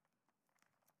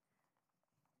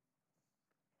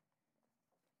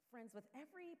Friends, with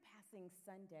every passing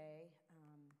Sunday,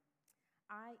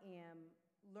 I am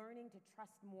learning to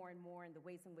trust more and more in the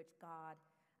ways in which God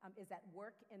is at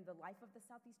work in the life of the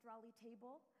Southeast Raleigh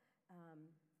table,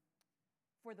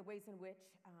 for the ways in which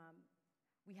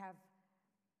we have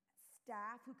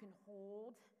staff who can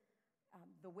hold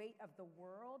the weight of the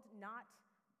world, not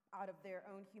out of their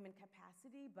own human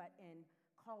capacity, but in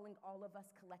calling all of us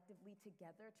collectively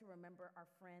together to remember our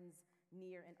friends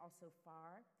near and also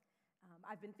far.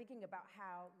 I've been thinking about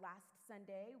how last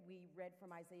Sunday we read from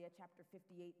Isaiah chapter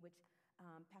 58, which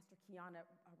Pastor Kiana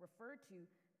referred to,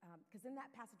 because in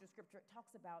that passage of scripture it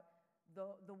talks about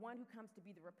the one who comes to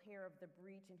be the repairer of the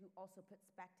breach and who also puts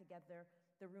back together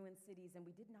the ruined cities. And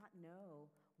we did not know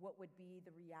what would be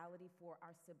the reality for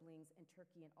our siblings in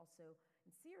Turkey and also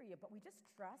in Syria, but we just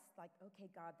trust, like, okay,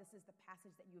 God, this is the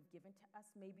passage that you have given to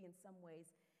us. Maybe in some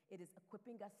ways it is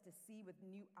equipping us to see with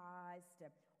new eyes, to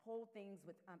hold things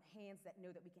with hands that know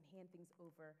that we can hand things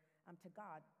over to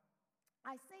God.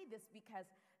 I say this because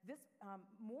this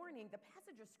morning, the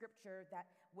passage of scripture that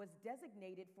was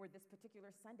designated for this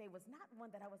particular Sunday was not one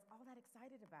that I was all that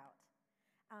excited about.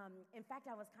 In fact,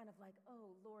 I was kind of like,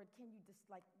 oh, Lord, can you just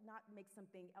not make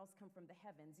something else come from the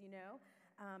heavens, you know?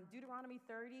 Deuteronomy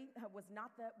 30 was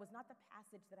not the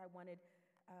passage that I wanted,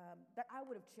 that I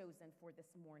would have chosen for this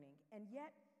morning. And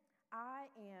yet,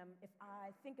 if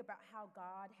I think about how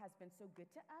God has been so good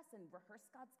to us and rehearse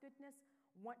God's goodness,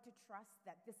 want to trust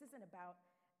that this isn't about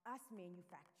us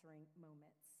manufacturing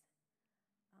moments,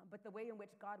 but the way in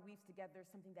which God weaves together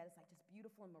something that is just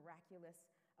beautiful and miraculous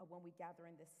when we gather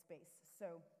in this space.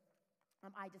 So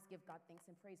I just give God thanks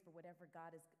and praise for whatever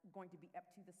God is going to be up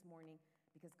to this morning,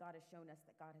 because God has shown us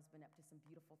that God has been up to some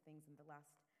beautiful things in the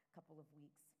last couple of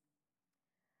weeks.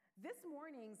 This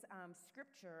morning's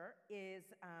scripture is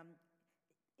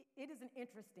it is an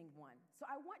interesting one. So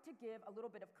I want to give a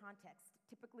little bit of context.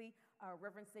 Typically,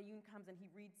 Reverend Sayun comes and he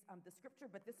reads the scripture,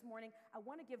 but this morning I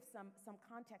want to give some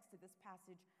context to this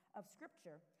passage of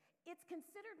scripture. It's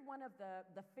considered one of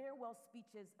the farewell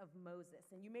speeches of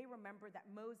Moses. And you may remember that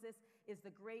Moses is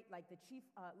the great, the chief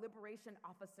liberation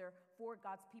officer for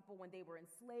God's people when they were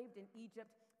enslaved in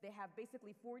Egypt. They have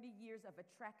basically 40 years of a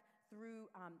trek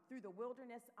through the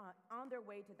wilderness on their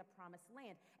way to the promised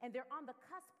land. And they're on the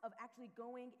cusp of actually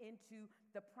going into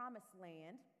the promised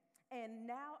land. And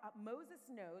now Moses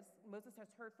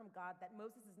has heard from God that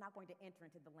Moses is not going to enter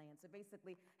into the land. So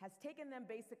basically has taken them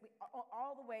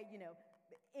all the way,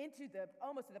 into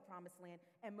almost to the promised land.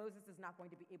 And Moses is not going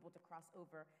to be able to cross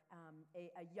over.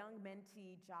 A young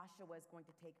mentee, Joshua, is going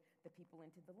to take the people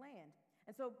into the land.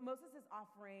 And so Moses is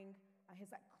offering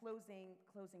his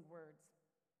closing words.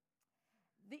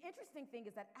 The interesting thing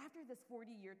is that after this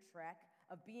 40-year trek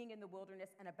of being in the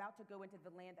wilderness and about to go into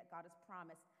the land that God has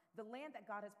promised, the land that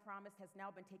God has promised has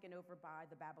now been taken over by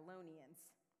the Babylonians.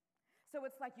 So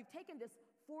it's like you've taken this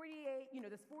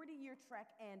 40-year trek,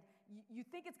 and you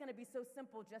think it's going to be so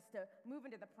simple just to move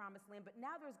into the promised land, but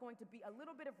now there's going to be a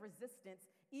little bit of resistance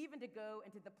even to go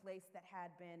into the place that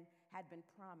had been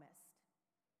promised.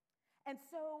 And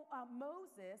so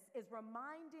Moses is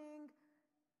reminding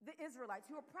the Israelites,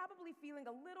 who are probably feeling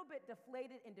a little bit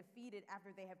deflated and defeated after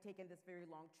they have taken this very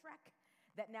long trek,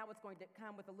 that now it's going to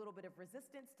come with a little bit of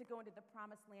resistance to go into the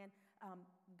promised land.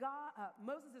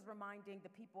 Moses is reminding the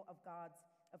people of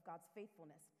God's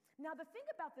faithfulness. Now, the thing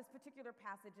about this particular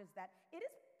passage is that it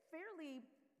is fairly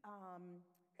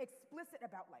explicit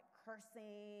about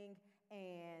cursing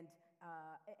and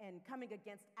coming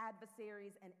against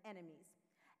adversaries and enemies.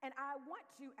 And I want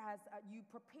to, as you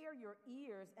prepare your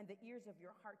ears and the ears of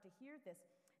your heart to hear this,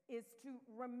 is to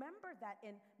remember that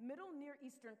in Middle Near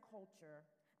Eastern culture,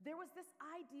 there was this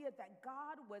idea that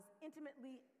God was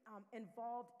intimately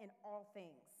involved in all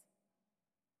things.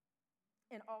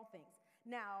 In all things.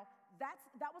 Now,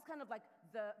 that was kind of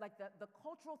the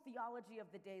cultural theology of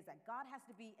the days, that God has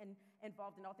to be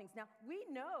involved in all things. Now, we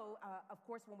know, of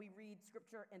course, when we read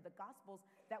scripture in the Gospels,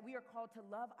 that we are called to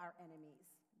love our enemies,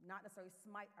 not necessarily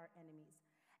smite our enemies.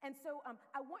 And so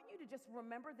I want you to just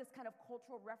remember this kind of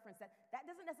cultural reference, that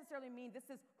doesn't necessarily mean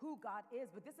this is who God is,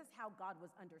 but this is how God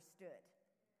was understood.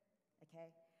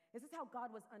 Okay? This is how God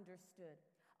was understood.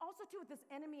 Also, too, with this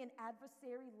enemy and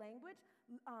adversary language,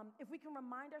 if we can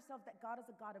remind ourselves that God is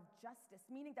a God of justice,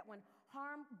 meaning that when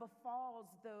harm befalls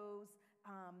those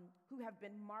who have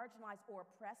been marginalized or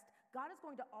oppressed, God is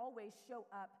going to always show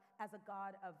up as a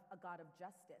God of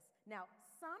justice. Now,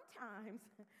 sometimes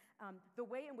the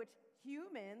way in which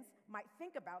humans might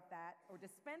think about that or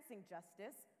dispensing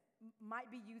justice might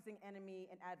be using enemy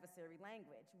and adversary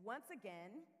language. Once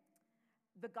again,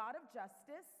 the God of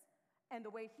justice And the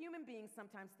way human beings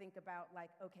sometimes think about, like,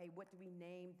 okay, what do we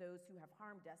name those who have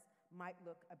harmed us, might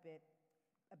look a bit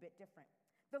different.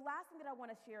 The last thing that I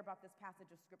want to share about this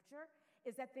passage of scripture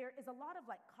is that there is a lot of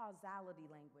like causality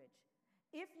language.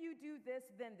 If you do this,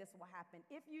 then this will happen.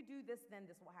 If you do this, then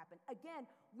this will happen. Again,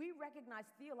 we recognize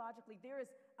theologically there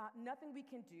is nothing we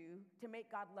can do to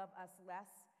make God love us less,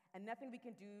 and nothing we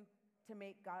can do to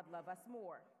make God love us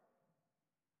more.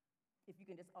 If you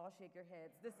can just all shake your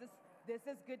heads. This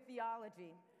is good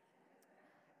theology.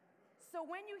 So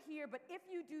when you hear, but if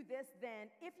you do this, then,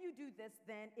 if you do this,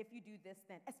 then, if you do this,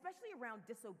 then, especially around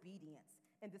disobedience,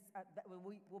 and this that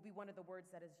will be one of the words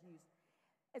that is used,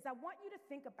 is I want you to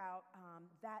think about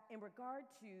that in regard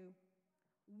to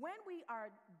when we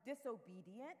are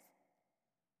disobedient,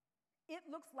 it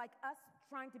looks like us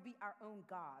trying to be our own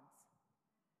gods,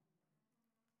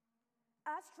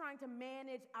 us trying to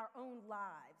manage our own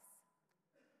lives,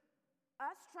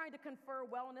 us trying to confer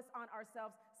wellness on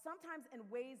ourselves, sometimes in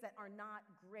ways that are not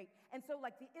great. And so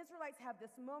like the Israelites have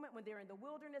this moment when they're in the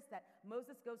wilderness that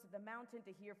Moses goes to the mountain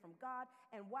to hear from God.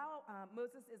 And while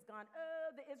Moses is gone,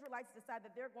 the Israelites decide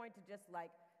that they're going to just like,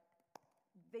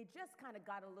 they just kind of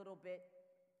got a little bit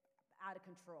out of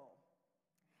control.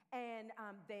 And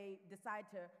they decide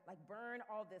to like burn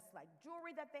all this like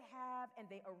jewelry that they have, and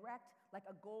they erect like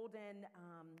a golden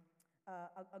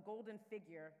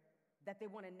figure that they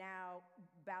want to now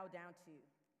bow down to.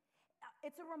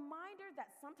 It's a reminder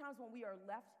that sometimes when we are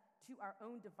left to our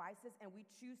own devices and we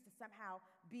choose to somehow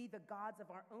be the gods of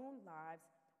our own lives,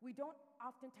 we don't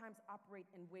oftentimes operate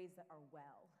in ways that are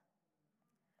well.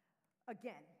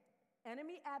 Again,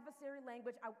 enemy adversary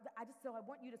language, I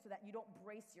want you to, so that you don't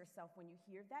brace yourself when you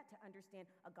hear that, to understand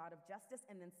a God of justice.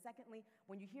 And then secondly,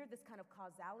 when you hear this kind of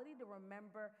causality, to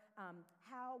remember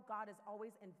how God is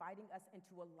always inviting us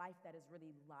into a life that is really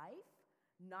life,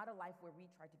 not a life where we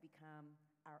try to become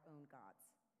our own gods,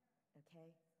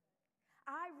 okay?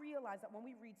 I realize that when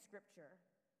we read scripture,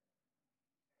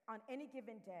 on any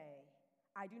given day,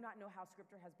 I do not know how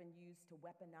scripture has been used to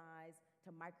weaponize,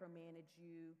 to micromanage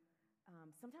you,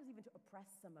 sometimes even to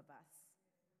oppress some of us.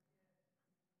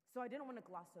 So I didn't want to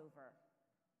gloss over.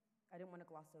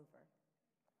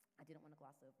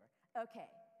 Okay,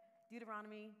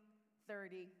 Deuteronomy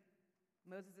 30,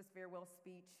 Moses' farewell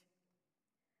speech,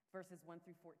 verses 1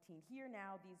 through 14. Hear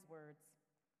now these words.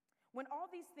 When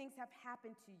all these things have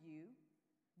happened to you,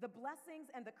 the blessings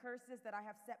and the curses that I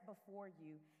have set before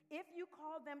you, if you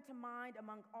call them to mind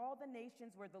among all the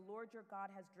nations where the Lord your God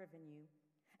has driven you,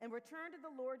 and return to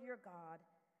the Lord your God,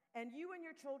 and you and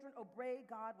your children obey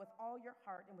God with all your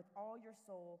heart and with all your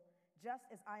soul, just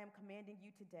as I am commanding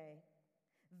you today,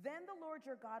 then the Lord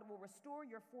your God will restore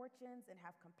your fortunes and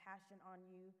have compassion on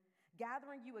you,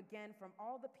 gathering you again from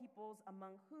all the peoples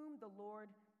among whom the Lord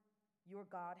your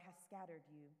God has scattered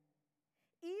you.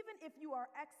 Even if you are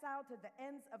exiled to the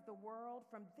ends of the world,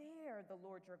 from there the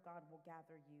Lord your God will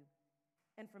gather you,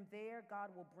 and from there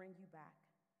God will bring you back.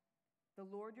 The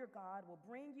Lord your God will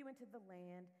bring you into the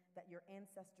land that your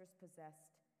ancestors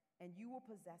possessed, and you will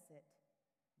possess it.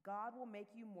 God will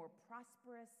make you more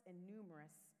prosperous and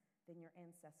numerous than your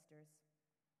ancestors.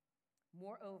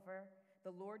 Moreover,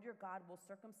 the Lord your God will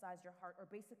circumcise your heart, or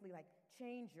basically like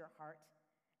change your heart,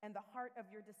 and the heart of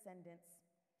your descendants,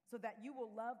 so that you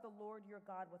will love the Lord your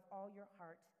God with all your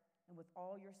heart and with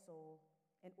all your soul,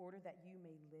 in order that you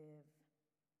may live.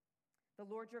 The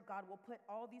Lord your God will put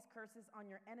all these curses on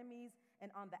your enemies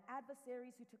and on the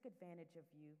adversaries who took advantage of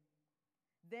you.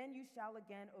 Then you shall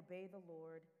again obey the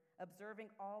Lord,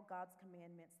 observing all God's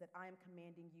commandments that I am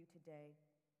commanding you today.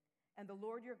 And the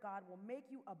Lord your God will make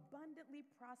you abundantly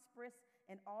prosperous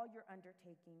in all your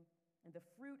undertaking, in the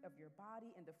fruit of your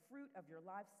body, in the fruit of your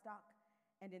livestock,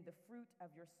 and in the fruit of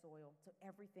your soil. So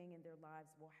everything in their lives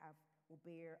will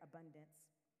bear abundance.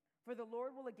 For the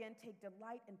Lord will again take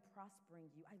delight in prospering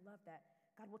you. I love that.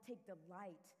 God will take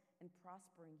delight in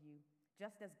prospering you,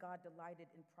 just as God delighted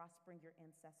in prospering your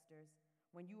ancestors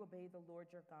when you obey the Lord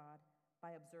your God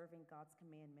by observing God's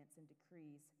commandments and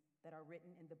decrees that are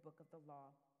written in the book of the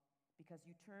law, because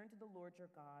you turn to the Lord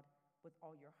your God with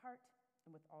all your heart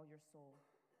and with all your soul.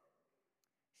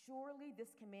 Surely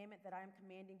this commandment that I am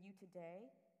commanding you today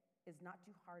is not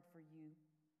too hard for you,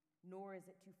 nor is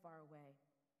it too far away.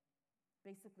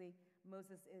 Basically,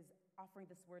 Moses is offering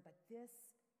this word that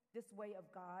this way of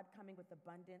God coming with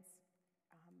abundance,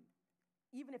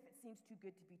 even if it seems too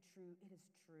good to be true, it is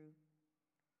true.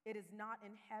 It is not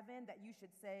in heaven that you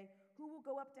should say, who will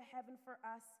go up to heaven for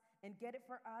us and get it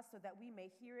for us so that we may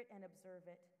hear it and observe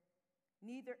it?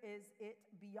 Neither is it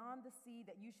beyond the sea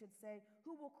that you should say,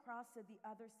 who will cross to the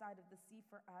other side of the sea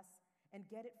for us and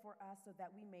get it for us so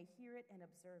that we may hear it and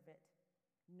observe it?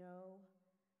 No,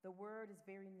 the word is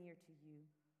very near to you.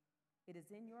 It is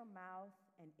in your mouth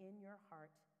and in your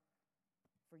heart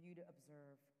for you to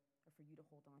observe or for you to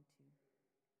hold on to.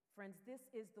 Friends, this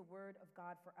is the word of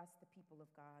God for us, the people of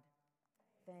God.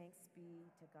 Thanks be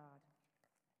to God.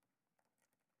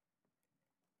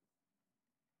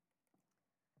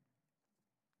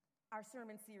 Our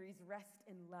sermon series, Rest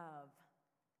in Love.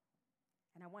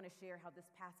 And I want to share how this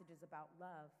passage is about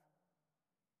love,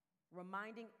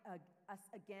 reminding us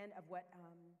again of what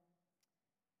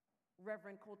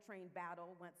Reverend Coltrane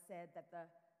Battle once said, that the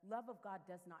love of God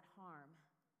does not harm.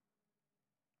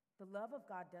 The love of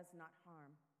God does not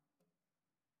harm.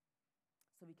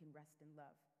 So we can rest in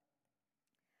love.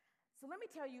 So let me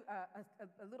tell you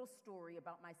a little story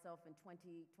about myself in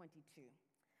 2022.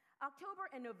 October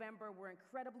and November were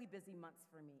incredibly busy months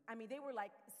for me. I mean, they were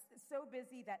like so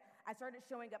busy that I started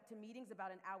showing up to meetings about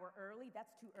an hour early.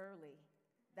 That's too early.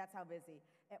 That's how busy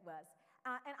it was.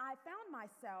 And I found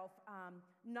myself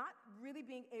not really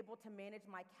being able to manage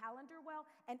my calendar well,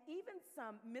 and even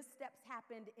some missteps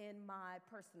happened in my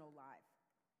personal life.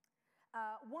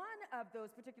 One of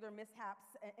those particular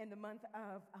mishaps in the month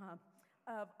of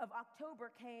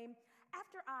October came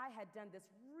after I had done this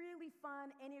really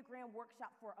fun Enneagram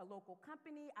workshop for a local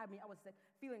company. I mean, I was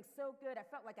feeling so good. I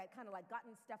felt like I'd kind of like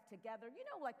gotten stuff together. You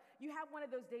know, like you have one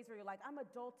of those days where you're like, I'm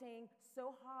adulting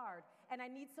so hard, and I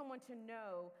need someone to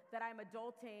know that I'm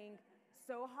adulting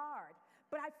so hard.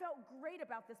 But I felt great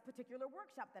about this particular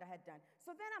workshop that I had done.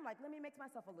 So then I'm like, let me make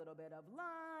myself a little bit of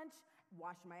lunch,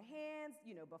 wash my hands,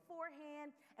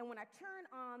 beforehand. And when I turn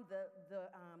on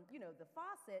the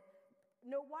faucet,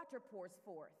 no water pours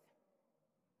forth.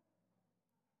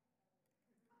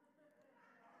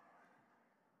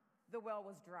 The well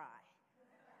was dry.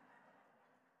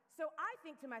 So I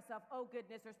think to myself, oh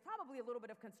goodness, there's probably a little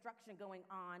bit of construction going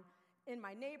on in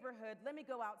my neighborhood. Let me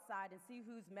go outside and see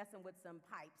who's messing with some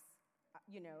pipes,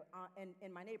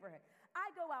 in my neighborhood.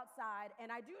 I go outside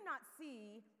and I do not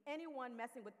see anyone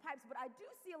messing with pipes, but I do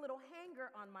see a little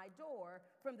hanger on my door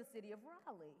from the city of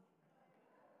Raleigh.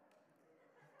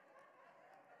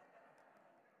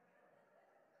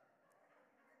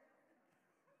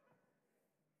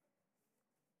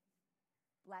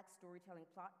 Black storytelling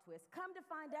plot twist. Come to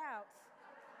find out,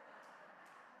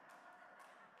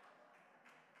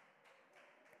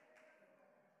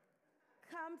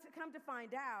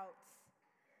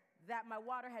 that my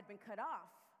water had been cut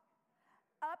off.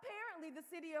 Apparently, the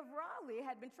city of Raleigh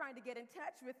had been trying to get in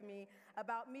touch with me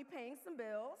about me paying some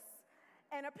bills.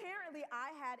 And apparently,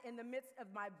 I had, in the midst of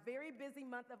my very busy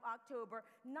month of October,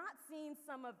 not seen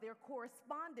some of their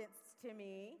correspondence to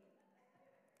me.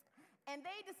 And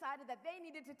they decided that they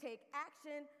needed to take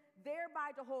action,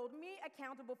 thereby to hold me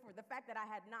accountable for the fact that I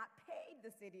had not paid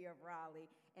the city of Raleigh.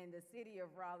 And the city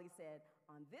of Raleigh said,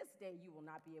 on this day, you will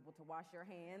not be able to wash your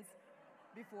hands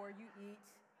before you eat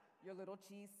your little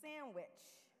cheese sandwich.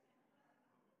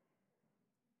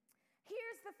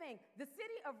 Here's the thing. The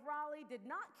city of Raleigh did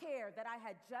not care that I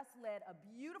had just led a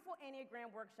beautiful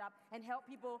Enneagram workshop and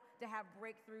helped people to have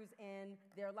breakthroughs in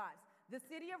their lives. The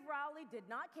city of Raleigh did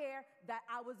not care that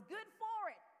I was good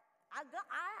for it.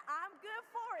 I'm good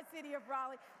for it, city of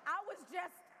Raleigh. I was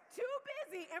just too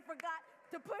busy and forgot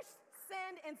to push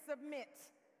send and submit.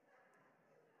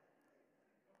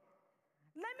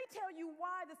 Let me tell you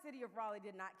why the city of Raleigh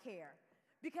did not care.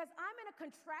 Because I'm in a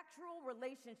contractual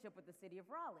relationship with the city of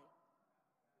Raleigh.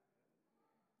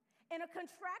 In a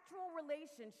contractual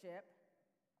relationship,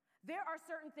 there are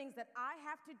certain things that I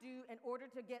have to do in order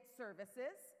to get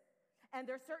services. And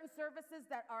there are certain services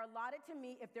that are allotted to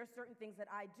me if there are certain things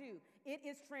that I do. It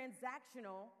is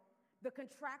transactional, the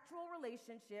contractual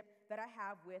relationship that I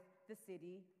have with the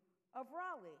city of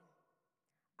Raleigh.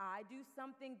 I do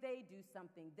something, they do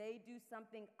something. They do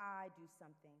something, I do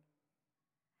something.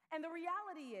 And the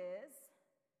reality is,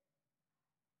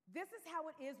 this is how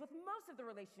it is with most of the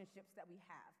relationships that we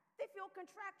have. They feel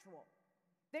contractual.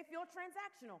 They feel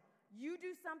transactional. You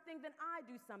do something, then I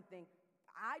do something.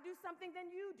 I do something, then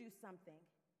you do something.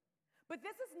 But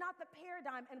this is not the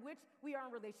paradigm in which we are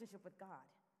in relationship with God.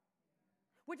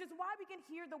 Which is why we can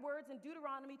hear the words in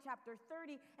Deuteronomy chapter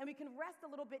 30, and we can rest a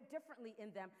little bit differently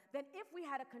in them than if we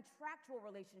had a contractual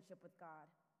relationship with God.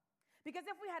 Because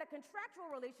if we had a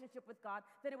contractual relationship with God,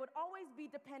 then it would always be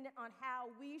dependent on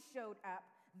how we showed up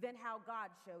than how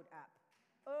God showed up.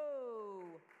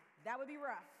 Oh, that would be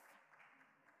rough.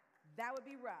 That would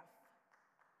be rough.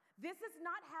 This is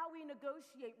not how we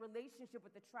negotiate relationship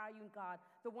with the triune God,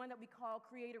 the one that we call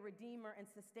creator, redeemer, and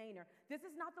sustainer. This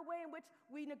is not the way in which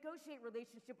we negotiate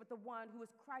relationship with the one who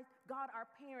is Christ, God our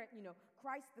parent,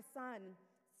 Christ the Son,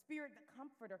 Spirit the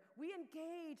Comforter, we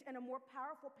engage in a more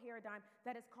powerful paradigm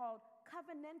that is called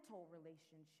covenantal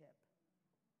relationship,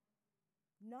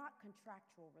 not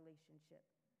contractual relationship.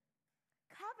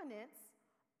 Covenants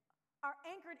are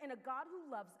anchored in a God who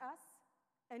loves us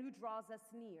and who draws us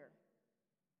near.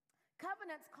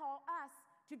 Covenants call us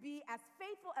to be as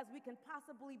faithful as we can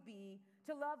possibly be,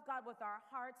 to love God with our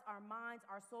hearts, our minds,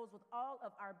 our souls, with all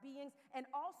of our beings, and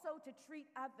also to treat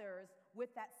others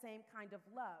with that same kind of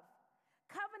love.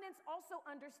 Covenants also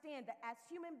understand that as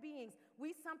human beings,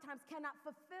 we sometimes cannot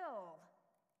fulfill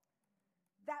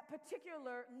that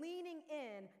particular leaning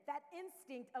in, that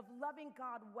instinct of loving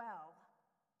God well.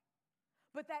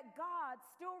 But that God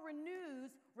still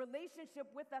renews relationship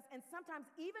with us and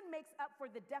sometimes even makes up for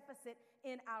the deficit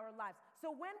in our lives.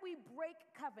 So when we break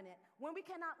covenant, when we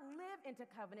cannot live into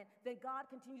covenant, then God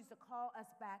continues to call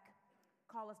us back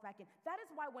in. That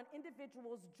is why when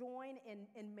individuals join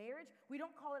in marriage, we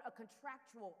don't call it a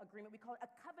contractual agreement. We call it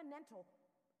a covenantal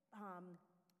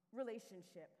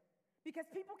relationship. Because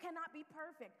people cannot be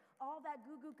perfect. All that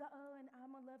and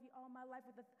I'm going to love you all my life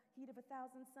with the heat of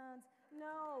 1,000 suns.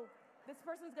 No. This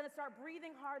person's going to start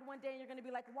breathing hard one day, and you're going to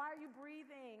be like, why are you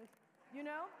breathing? You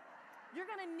know? You're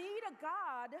going to need a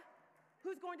God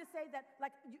who's going to say that,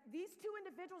 like, these two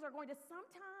individuals are going to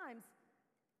sometimes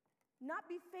not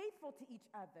be faithful to each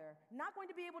other, not going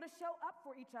to be able to show up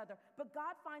for each other. But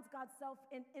God finds God's self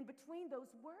in between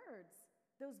those words,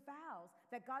 those vows,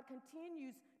 that God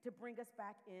continues to bring us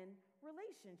back in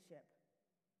relationship.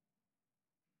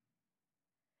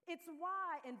 It's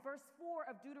why in verse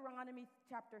 4 of Deuteronomy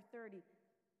chapter 30,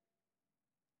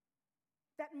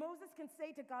 that Moses can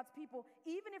say to God's people,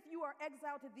 even if you are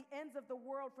exiled to the ends of the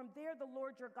world, from there the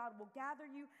Lord your God will gather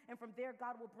you, and from there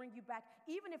God will bring you back,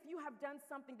 even if you have done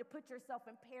something to put yourself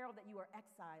in peril that you are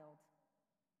exiled.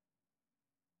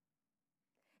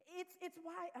 It's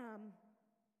why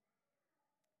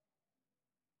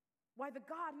the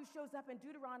God who shows up in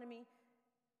Deuteronomy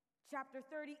chapter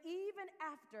 30, even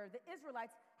after the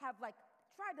Israelites have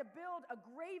tried to build a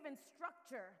graven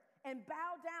structure and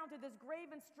bow down to this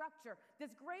graven structure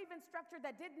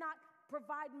that did not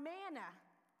provide manna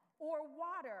or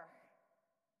water,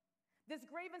 this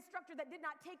graven structure that did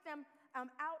not take them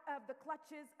out of the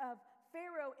clutches of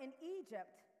Pharaoh in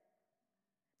Egypt,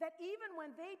 that even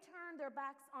when they turned their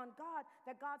backs on God,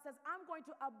 that God says, I'm going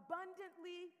to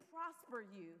abundantly prosper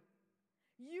you.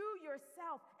 You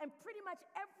yourself, and pretty much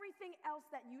everything else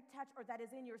that you touch or that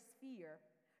is in your sphere,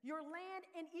 your land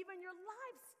and even your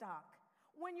livestock,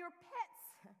 when your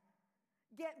pets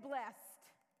get blessed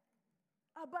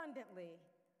abundantly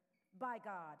by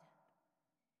God.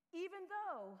 Even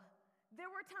though there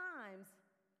were times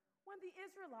when the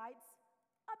Israelites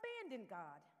abandoned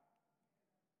God.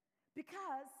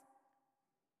 Because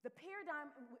the paradigm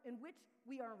in which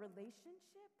we are in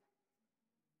relationship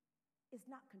is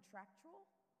not contractual,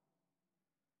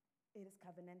 it is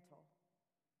covenantal.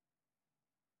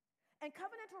 And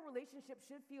covenantal relationships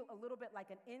should feel a little bit like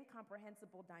an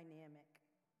incomprehensible dynamic.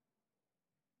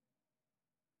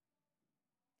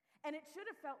 And it should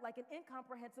have felt like an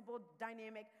incomprehensible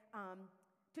dynamic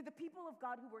to the people of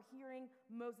God who were hearing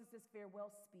Moses'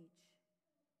 farewell speech.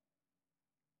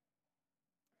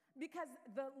 Because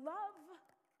the love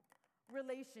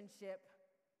relationship,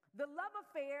 the love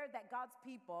affair that God's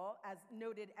people, as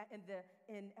noted in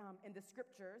the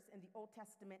scriptures, in the Old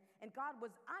Testament, and God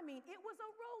was, it was a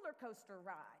roller coaster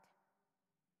ride.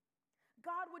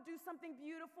 God would do something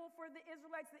beautiful for the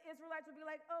Israelites. The Israelites would be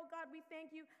like, oh, God, we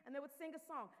thank you. And they would sing a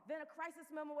song. Then a crisis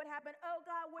moment would happen. Oh,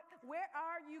 God, where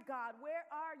are you, God? Where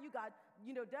are you, God?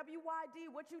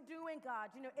 WYD, what you doing, God?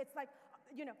 It's like,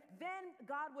 then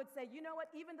God would say, you know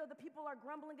what? Even though the people are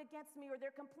grumbling against me or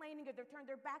they're complaining or they've turned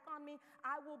their back on me,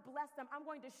 I will bless them. I'm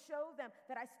going to show them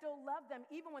that I still love them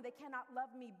even when they cannot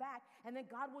love me back. And then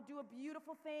God will do a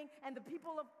beautiful thing. And the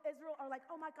people of Israel are like,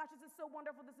 oh my gosh, this is so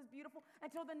wonderful. This is beautiful.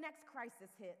 Until the next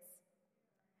crisis hits.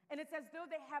 And it's as though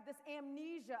they have this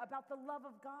amnesia about the love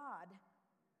of God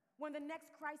when the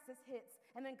next crisis hits.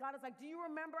 And then God is like, do you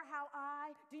remember how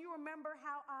I? Do you remember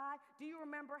how I? Do you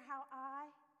remember how I?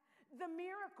 The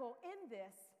miracle in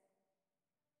this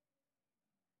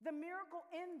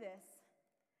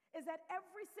is that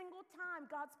every single time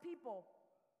God's people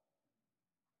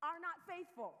are not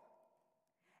faithful,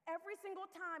 every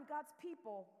single time God's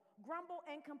people grumble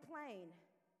and complain,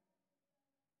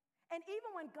 and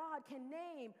even when God can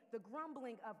name the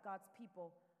grumbling of God's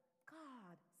people,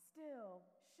 God still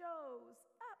shows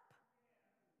up.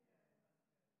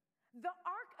 The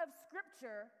arc of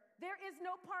Scripture, there is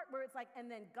no part where it's like, and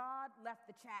then God left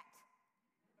the chat.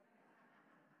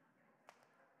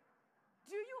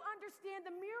 Do you understand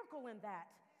the miracle in that?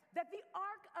 That the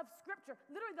arc of Scripture,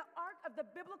 literally the arc of the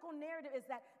biblical narrative, is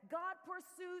that God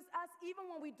pursues us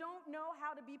even when we don't know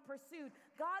how to be pursued.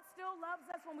 God still loves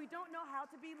us when we don't know how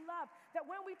to be loved. That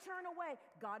when we turn away,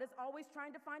 God is always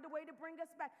trying to find a way to bring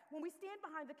us back. When we stand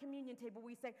behind the communion table,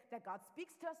 we say that God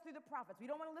speaks to us through the prophets.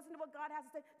 We don't want to listen to what God has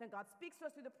to say, then God speaks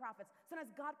to us through the prophets.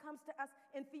 Sometimes God comes to us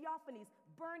in theophanies,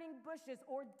 burning bushes,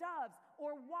 or doves,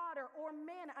 or water, or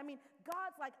manna. I mean,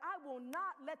 God's like, I will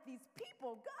not let these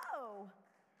people go.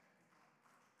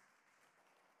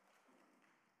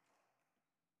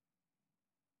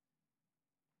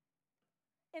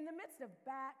 In the midst of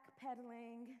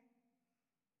backpedaling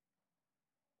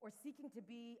or seeking to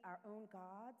be our own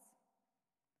gods,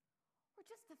 or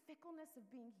just the fickleness of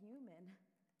being human,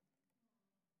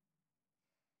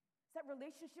 that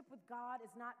relationship with God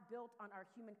is not built on our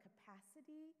human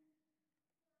capacity,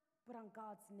 but on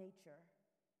God's nature.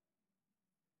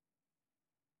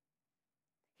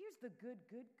 Here's the good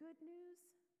news,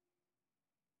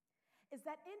 is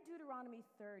that in Deuteronomy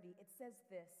 30, it says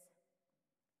this,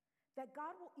 that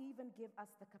God will even give us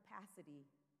the capacity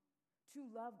to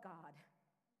love God.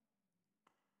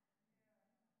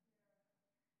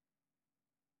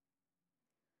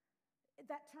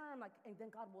 That term, like, and then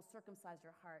God will circumcise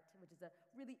your heart, which is a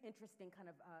really interesting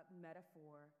kind of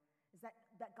metaphor, is that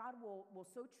God will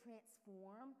so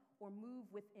transform or move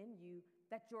within you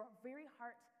that your very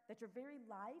heart, that your very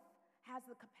life has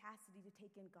the capacity to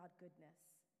take in God goodness.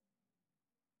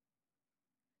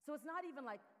 So it's not even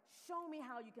like, show me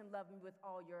how you can love me with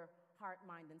all your heart,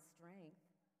 mind, and strength.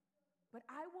 But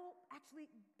I will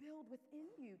actually build within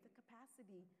you the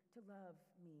capacity to love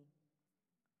me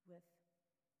with.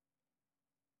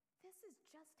 This is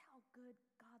just how good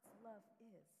God's love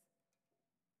is.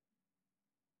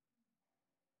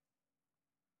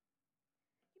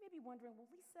 You may be wondering, well,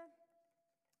 Lisa,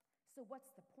 so what's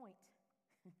the point?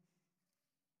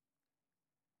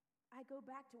 I go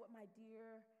back to what my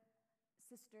dear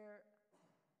sister,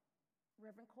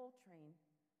 Reverend Coltrane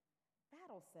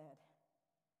Battle said.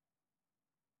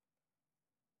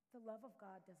 The love of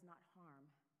God does not harm.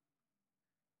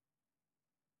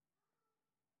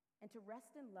 And to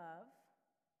rest in love,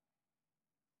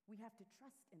 we have to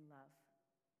trust in love.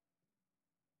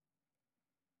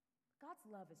 God's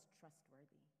love is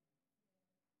trustworthy.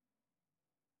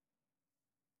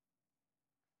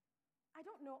 I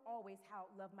don't know always how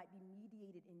love might be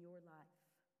mediated in your life,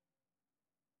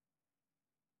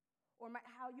 or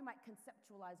how you might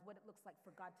conceptualize what it looks like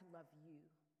for God to love you.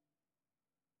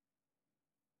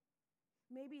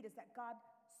 Maybe it is that God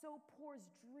so pours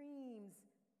dreams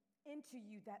into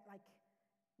you that, like,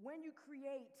 when you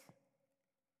create,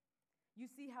 you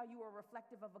see how you are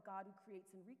reflective of a God who creates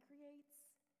and recreates.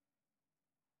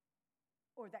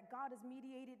 Or that God is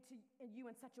mediated to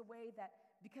you in such a way that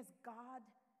because God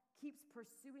keeps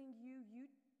pursuing you, you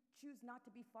choose not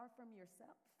to be far from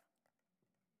yourself.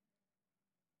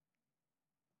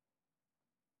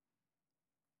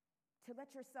 To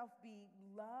let yourself be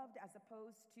loved as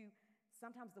opposed to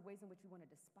sometimes the ways in which we want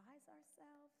to despise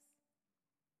ourselves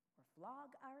or flog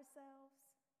ourselves.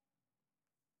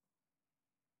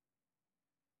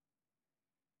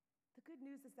 The good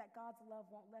news is that God's love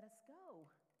won't let us go.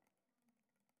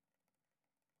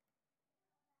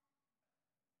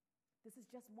 This is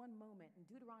just one moment in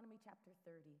Deuteronomy chapter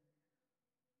 30,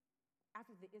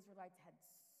 after the Israelites had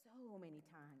so many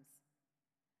times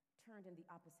turned in the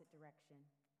opposite direction.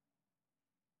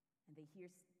 And they hear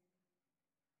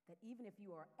that even if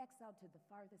you are exiled to the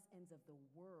farthest ends of the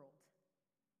world,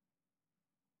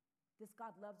 this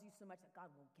God loves you so much that God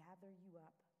will gather you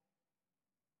up.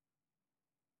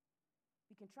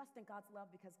 We can trust in God's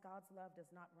love because God's love does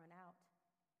not run out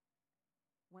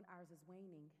when ours is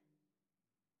waning.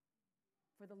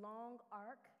 For the long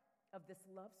arc of this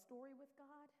love story with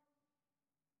God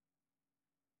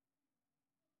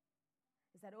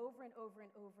is that over and over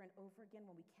and over and over again,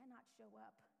 when we cannot show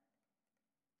up,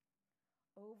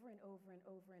 over and over and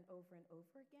over and over and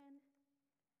over again,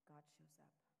 God shows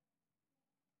up.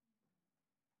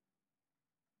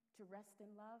 To rest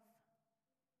in love,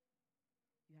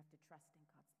 you have to trust in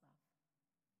God's love.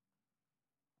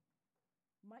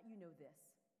 Might you know this?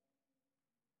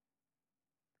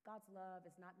 God's love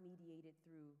is not mediated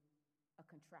through a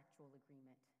contractual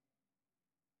agreement.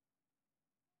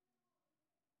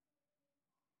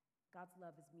 God's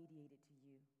love is mediated to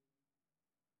you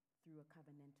through a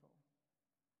covenantal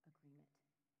agreement.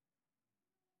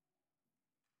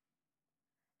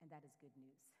 And that is good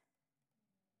news.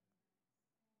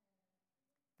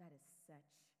 That is such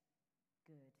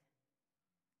good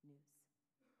news.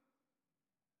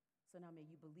 So now may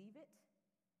you believe it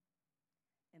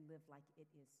and live like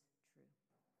it is true.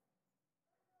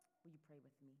 Will you pray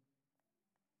with me?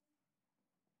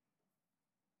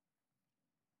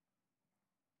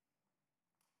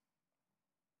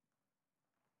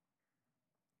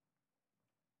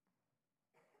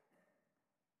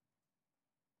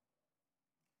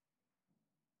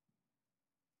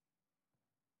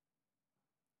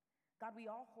 God, we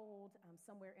all hold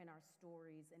somewhere in our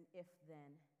stories an if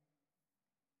then.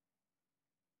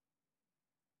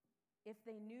 If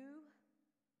they knew,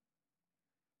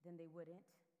 then they wouldn't.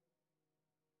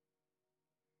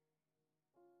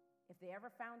 If they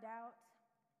ever found out,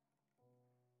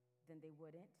 then they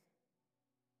wouldn't.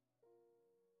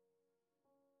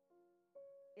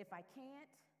 If I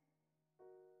can't,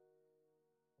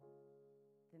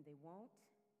 then they won't.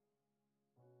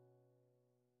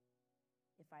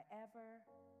 If I ever,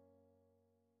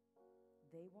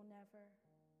 they will never.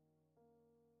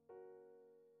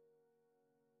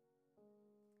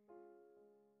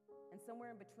 And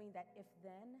somewhere in between that if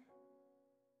then,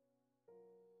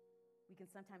 we can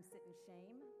sometimes sit in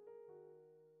shame.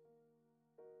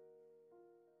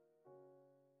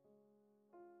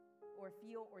 Or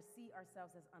feel or see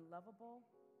ourselves as unlovable.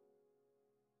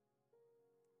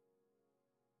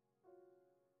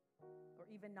 Or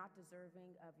even not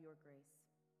deserving of your grace.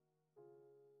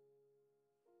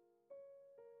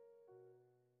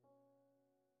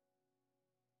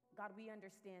 God, we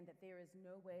understand that there is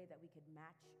no way that we could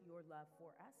match your love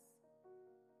for us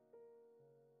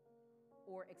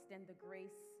or extend the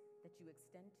grace that you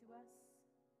extend to us.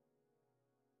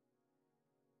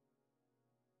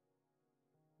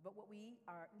 But what we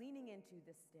are leaning into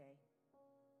this day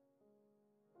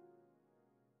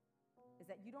is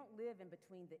that you don't live in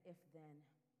between the if-then.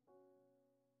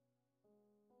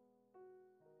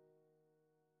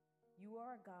 You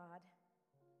are a God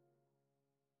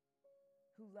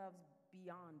who loves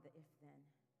beyond the if-then.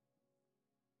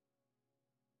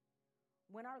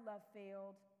 When our love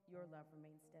failed, your love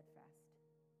remained steadfast.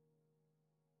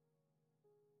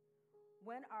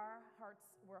 When our hearts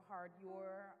were hard,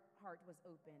 your heart was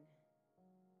open.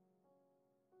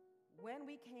 When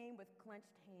we came with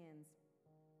clenched hands,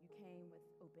 you came with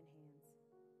open hands.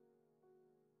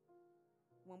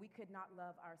 When we could not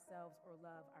love ourselves or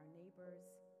love our neighbors,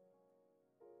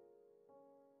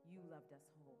 you loved us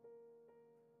whole.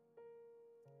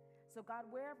 So God,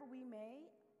 wherever we may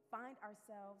find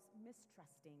ourselves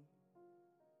mistrusting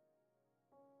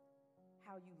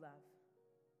how you love,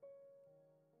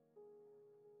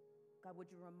 God,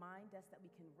 would you remind us that we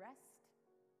can rest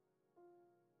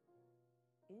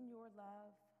in your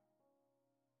love,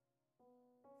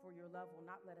 for your love will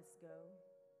not let us go.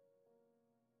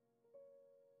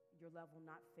 Your love will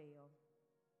not fail.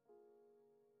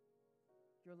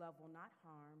 Your love will not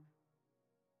harm.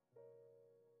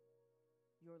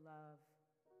 Your love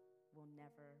will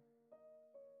never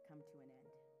come to an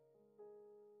end.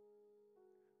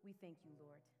 We thank you,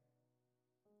 Lord,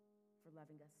 for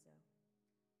loving us so.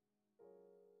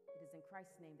 It is in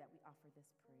Christ's name that we offer this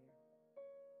prayer.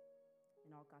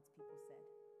 And all God's people said,